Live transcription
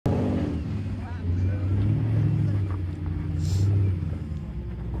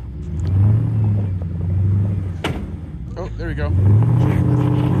we go.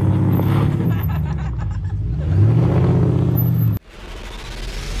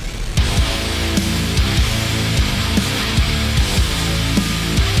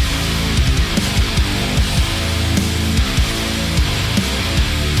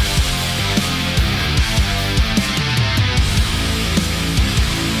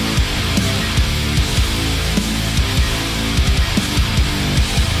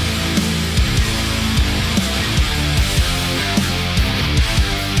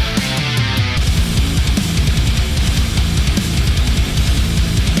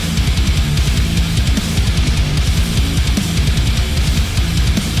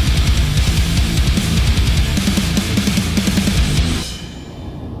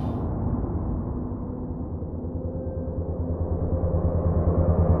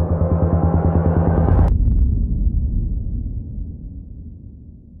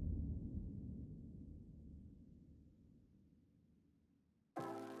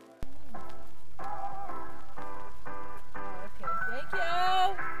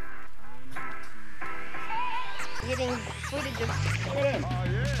 Getting footage of. Look at him. Oh,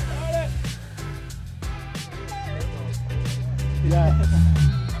 yeah. Yeah.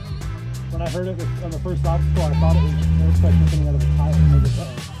 When I heard it on the first obstacle, I thought it was air pressure coming out of a tire. Maybe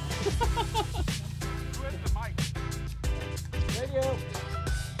Where's the mic? radio.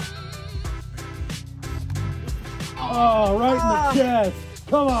 Oh, right in the chest.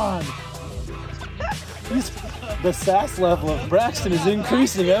 Come on. The sass level of Braxton is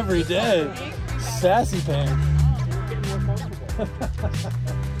increasing every day. Sassy pants.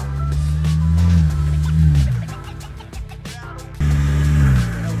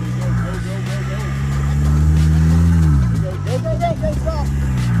 Go, stop.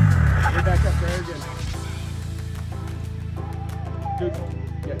 Get back up there again. Good.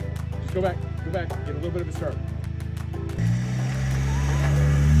 Yeah. Just go back. Get a little bit of a start.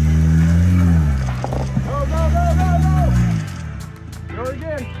 Go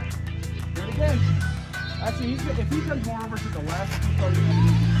again. Do it again. Actually, if he comes more over to the left, he's probably going to be.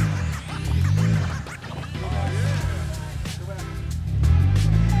 Go back.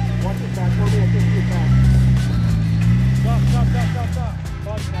 Watch it back for me. I think you're back. Stop.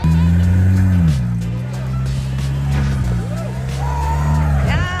 Body back.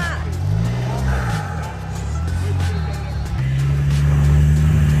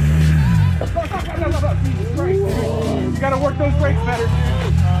 Jesus Christ. You gotta work those brakes better.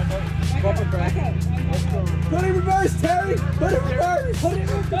 Bumper crack. Put it in reverse, Terry! Put it in reverse! Put it in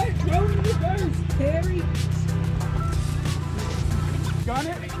reverse! Throw it in reverse, Terry! Got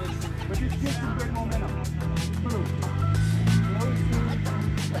it? But just get some good momentum. Move.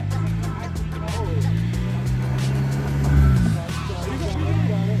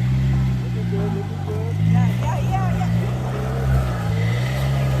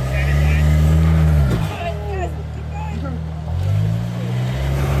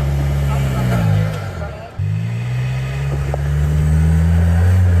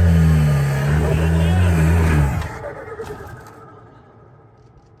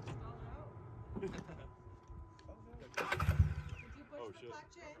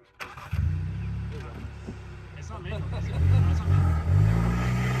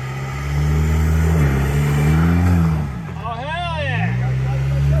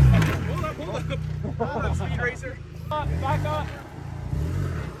 Back up.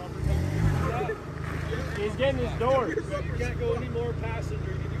 He's getting his doors. You can't go any more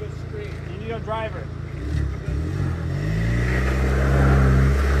passenger. You need to go straight. You need a driver.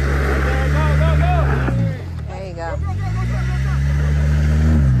 Go. There you go.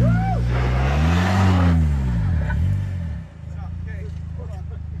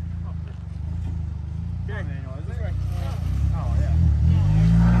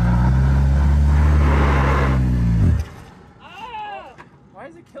 Why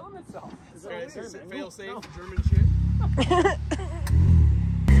is it killing itself? Is it fail safe no. German shit?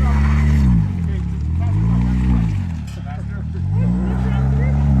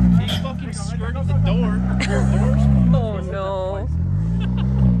 He fucking skirted the door. Oh no.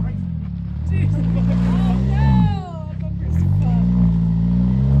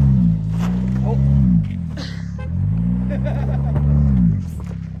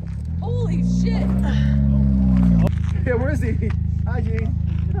 Holy shit! Yeah, where is he? Hi, Gene.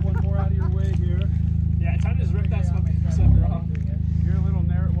 Get one more out of your way here. Yeah, time to just rip that sucker off. Here,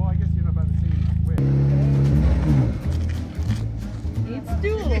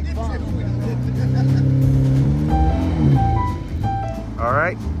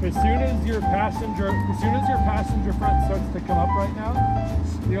 As soon as your passenger front starts to come up right now,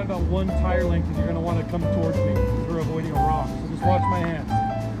 you got about one tire length and you're going to want to come towards me because we're avoiding a rock. So just watch my hands.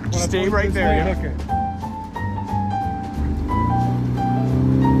 When Stay right there, yeah. Hook it.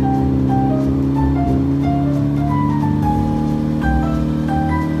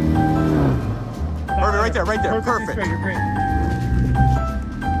 Perfect, right there, perfect. Straight, you're great.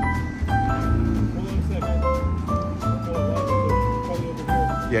 Hold on a second. Probably over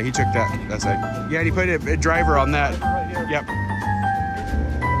here. Yeah, he took that side. Yeah, and he put a driver on that. Right here. Yep.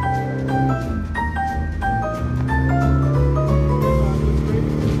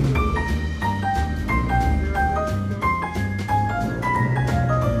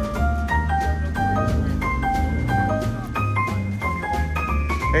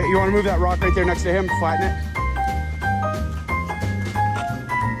 Hey, you want to move that rock right there next to him? Flatten it.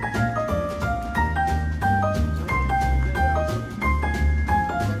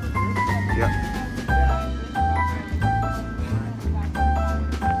 Yep.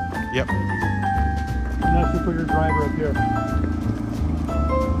 Yep. And that's to put your driver up here.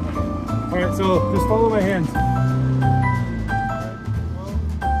 All right, so just follow my hands.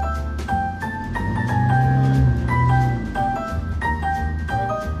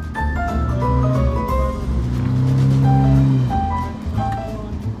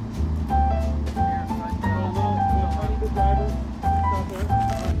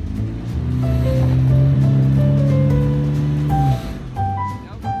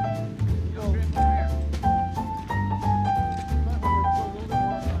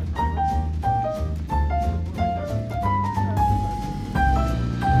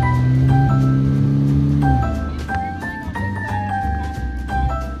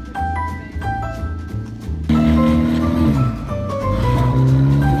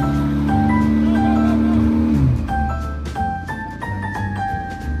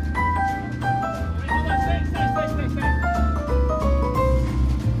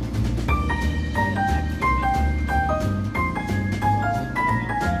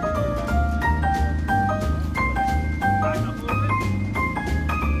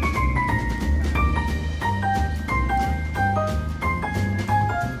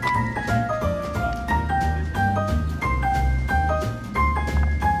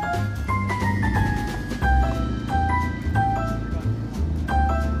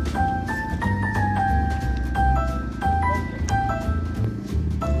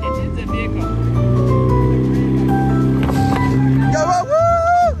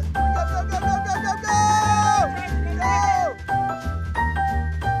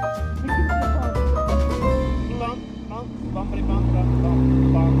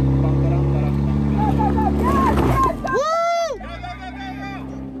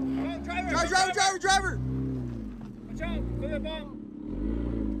 Driver! Watch out for the bump.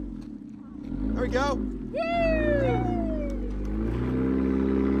 There we go. Woo!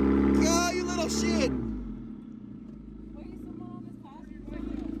 Go, you little shit!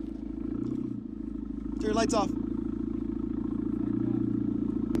 Turn your lights off.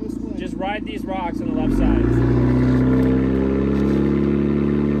 Just ride these rocks on the left side.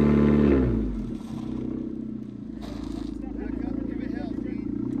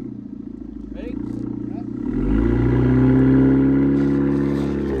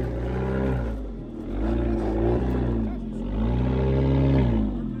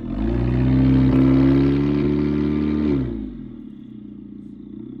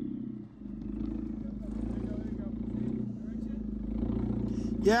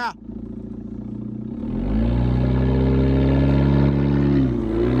 Yeah.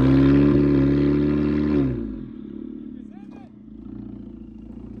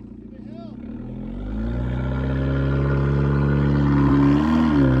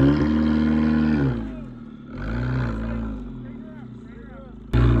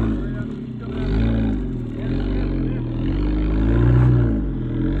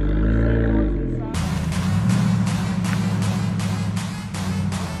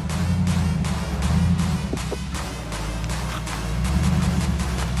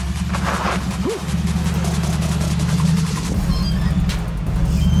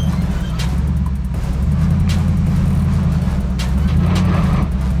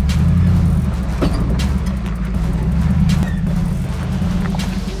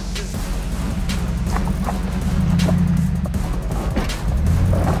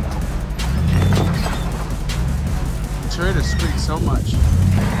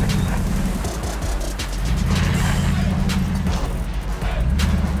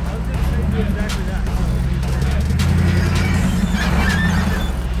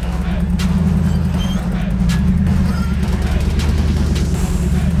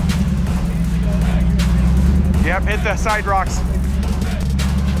 Yep, hit the side rocks.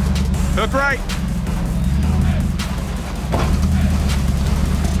 Hook right.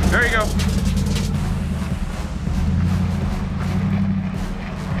 There you go.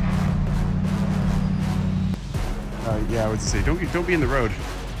 Yeah, I would say don't be in the road.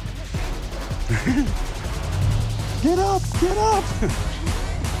 Get up, get up.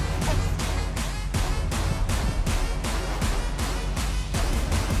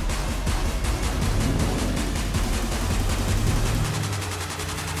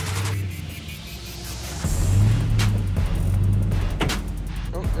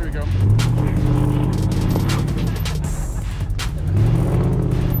 Oh, there we go.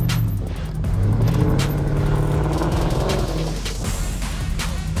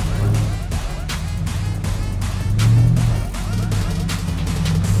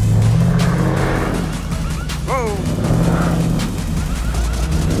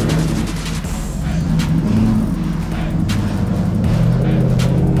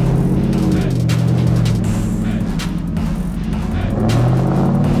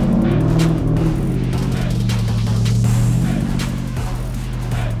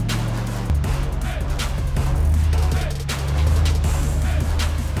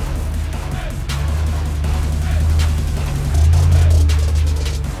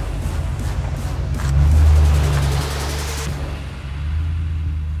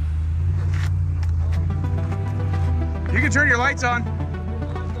 You can turn your lights on.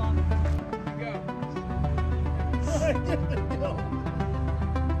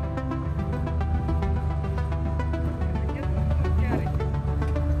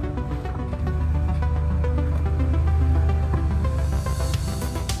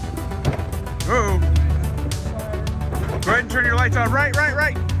 Whoa. Go ahead and turn your lights on. Right.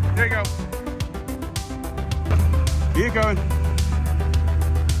 There you go. Keep going.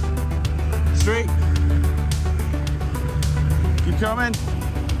 Straight. Keep coming.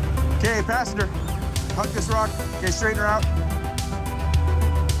 Okay, passenger. Hug this rock. Okay, straighten her out.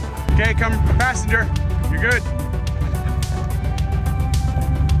 Okay, come passenger. You're good.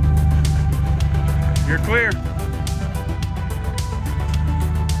 You're clear.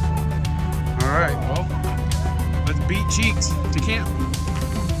 All right, well, let's beat cheeks to camp.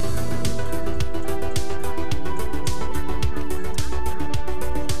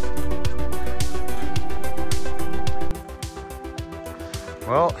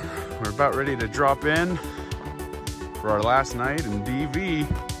 Well, we're about ready to drop in for our last night in DV.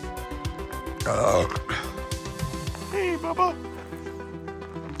 Hey, Bubba.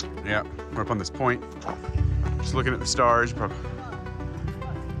 Yeah, we're up on this point, just looking at the stars. Got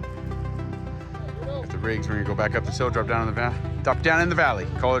the rigs. We're gonna go back up this hill, drop down in the valley.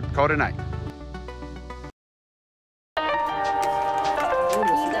 Call it a night.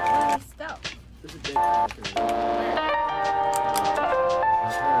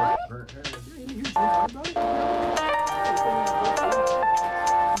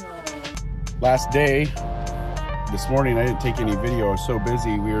 Last day, this morning I didn't take any video. I was so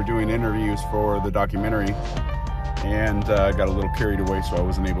busy. We were doing interviews for the documentary and got a little carried away, so I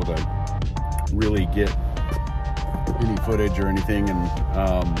wasn't able to really get any footage or anything. And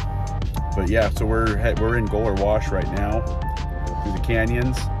but yeah, so we're in Goler Wash right now through the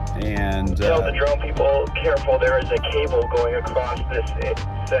canyons. And tell the drone people, careful, there is a cable going across this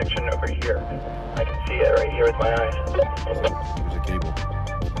section over here. I can see it right here with my eyes. There's a cable.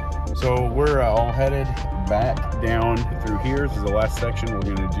 So we're all headed back down through here. This is the last section.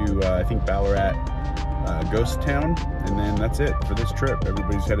 We're going to do, I think, Ballarat Ghost Town, and then that's it for this trip.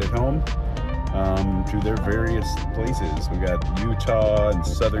 Everybody's headed home to their various places. We got Utah and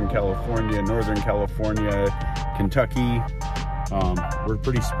Southern California, Northern California, Kentucky. We're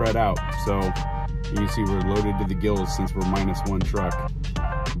pretty spread out, so you can see we're loaded to the gills since we're -1 truck.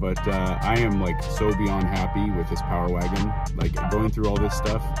 But I am like so beyond happy with this Power Wagon. Like going through all this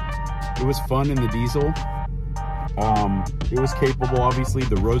stuff, it was fun in the diesel. It was capable, obviously.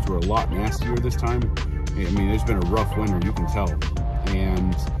 The roads were a lot nastier this time. I mean, there's been a rough winter, you can tell.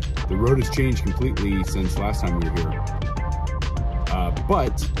 And the road has changed completely since last time we were here.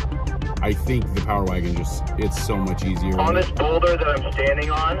 But I think the Power Wagon it's so much easier. On this boulder that I'm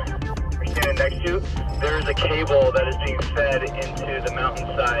standing on, or standing next to, there is a cable that is being fed into the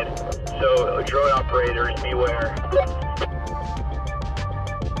mountainside. So drone operators, beware.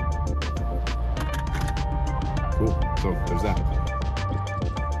 Cool, so there's that.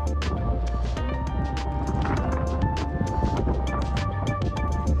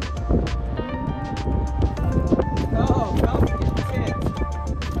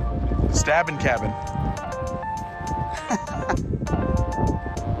 Stabbing cabin.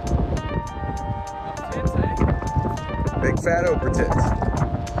 Big fat Oprah tits.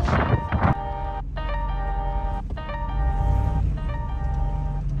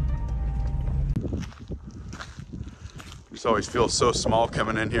 Just always feel so small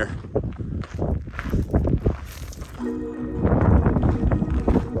coming in here.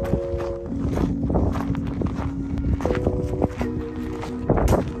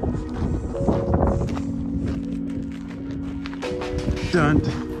 Dun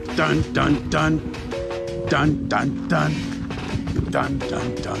dun dun dun dun dun dun dun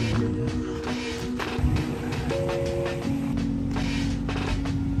dun dun.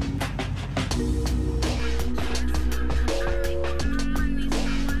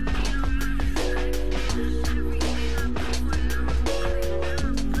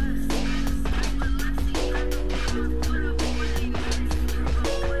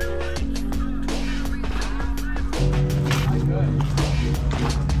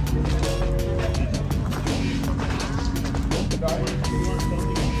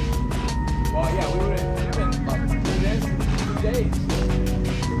 Well, yeah, we would have driven like through this in 2 days.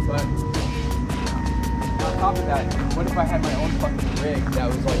 But on top of that, what if I had my own fucking rig that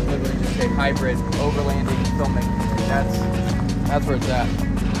was like literally just a hybrid overlanding filmmaking? That's where it's at.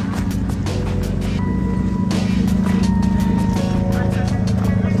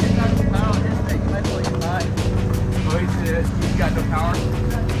 He's got no power.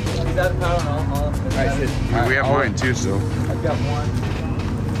 He's out of power and all. Alright, shit. We have mine too, so. I've got one.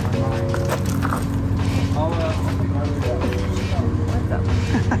 I'll take my way down.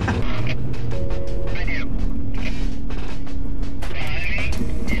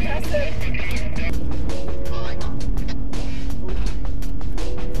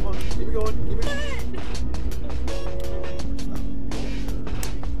 Come on, keep it going. Keep it going.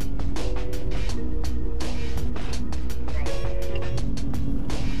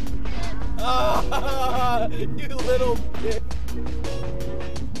 You little bitch.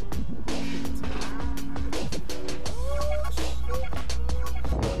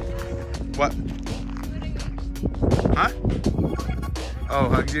 What? Huh? Oh,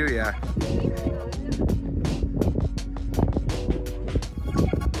 hugged you? Yeah.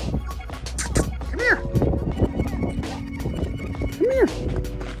 Come here. Come here.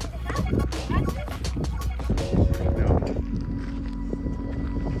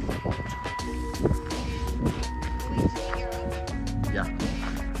 Yeah.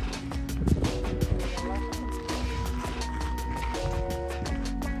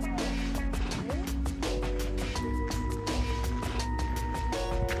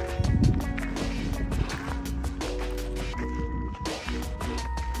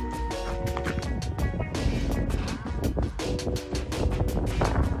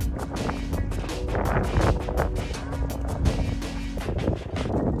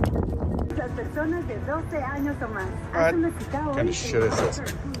 What kind of shit is this?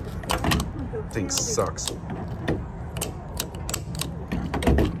 Thing sucks.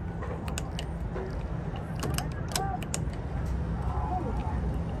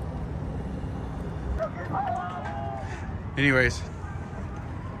 Anyways,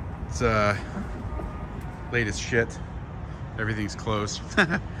 it's late as shit. Everything's closed.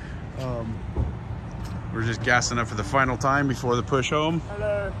 We're just gassing up for the final time before the push home.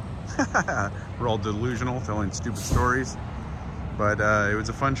 Hello. We're all delusional, telling stupid stories, but it was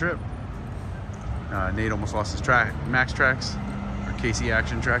a fun trip. Nate almost lost his max tracks, or KC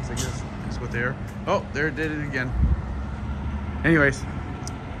action tracks, I guess is what they are. Oh, there it did it again. Anyways,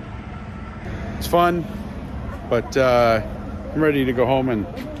 it's fun, but I'm ready to go home and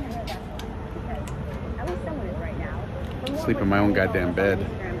sleep in my own goddamn bed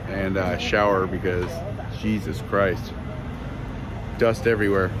and shower, because Jesus Christ, dust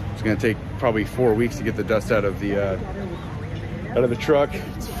everywhere. It's gonna take probably 4 weeks to get the dust out of the truck.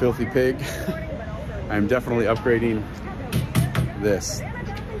 It's a filthy pig. I'm definitely upgrading this.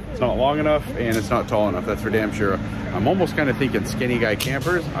 It's not long enough and it's not tall enough, that's for damn sure. I'm almost kind of thinking skinny guy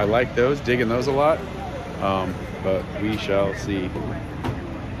campers. I like those, digging those a lot, but we shall see.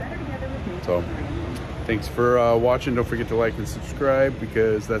 So thanks for watching. Don't forget to like and subscribe,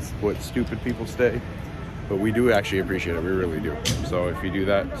 because that's what stupid people say. But we do actually appreciate it, we really do. So if you do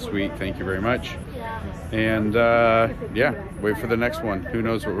that, sweet, thank you very much. And yeah, wait for the next one. Who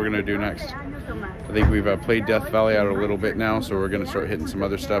knows what we're gonna do next. I think we've played Death Valley out a little bit now, so we're gonna start hitting some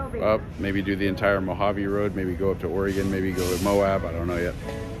other stuff up. Maybe do the entire Mojave Road, maybe go up to Oregon, maybe go to Moab, I don't know yet.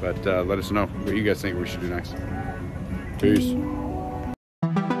 But let us know what you guys think we should do next. Peace.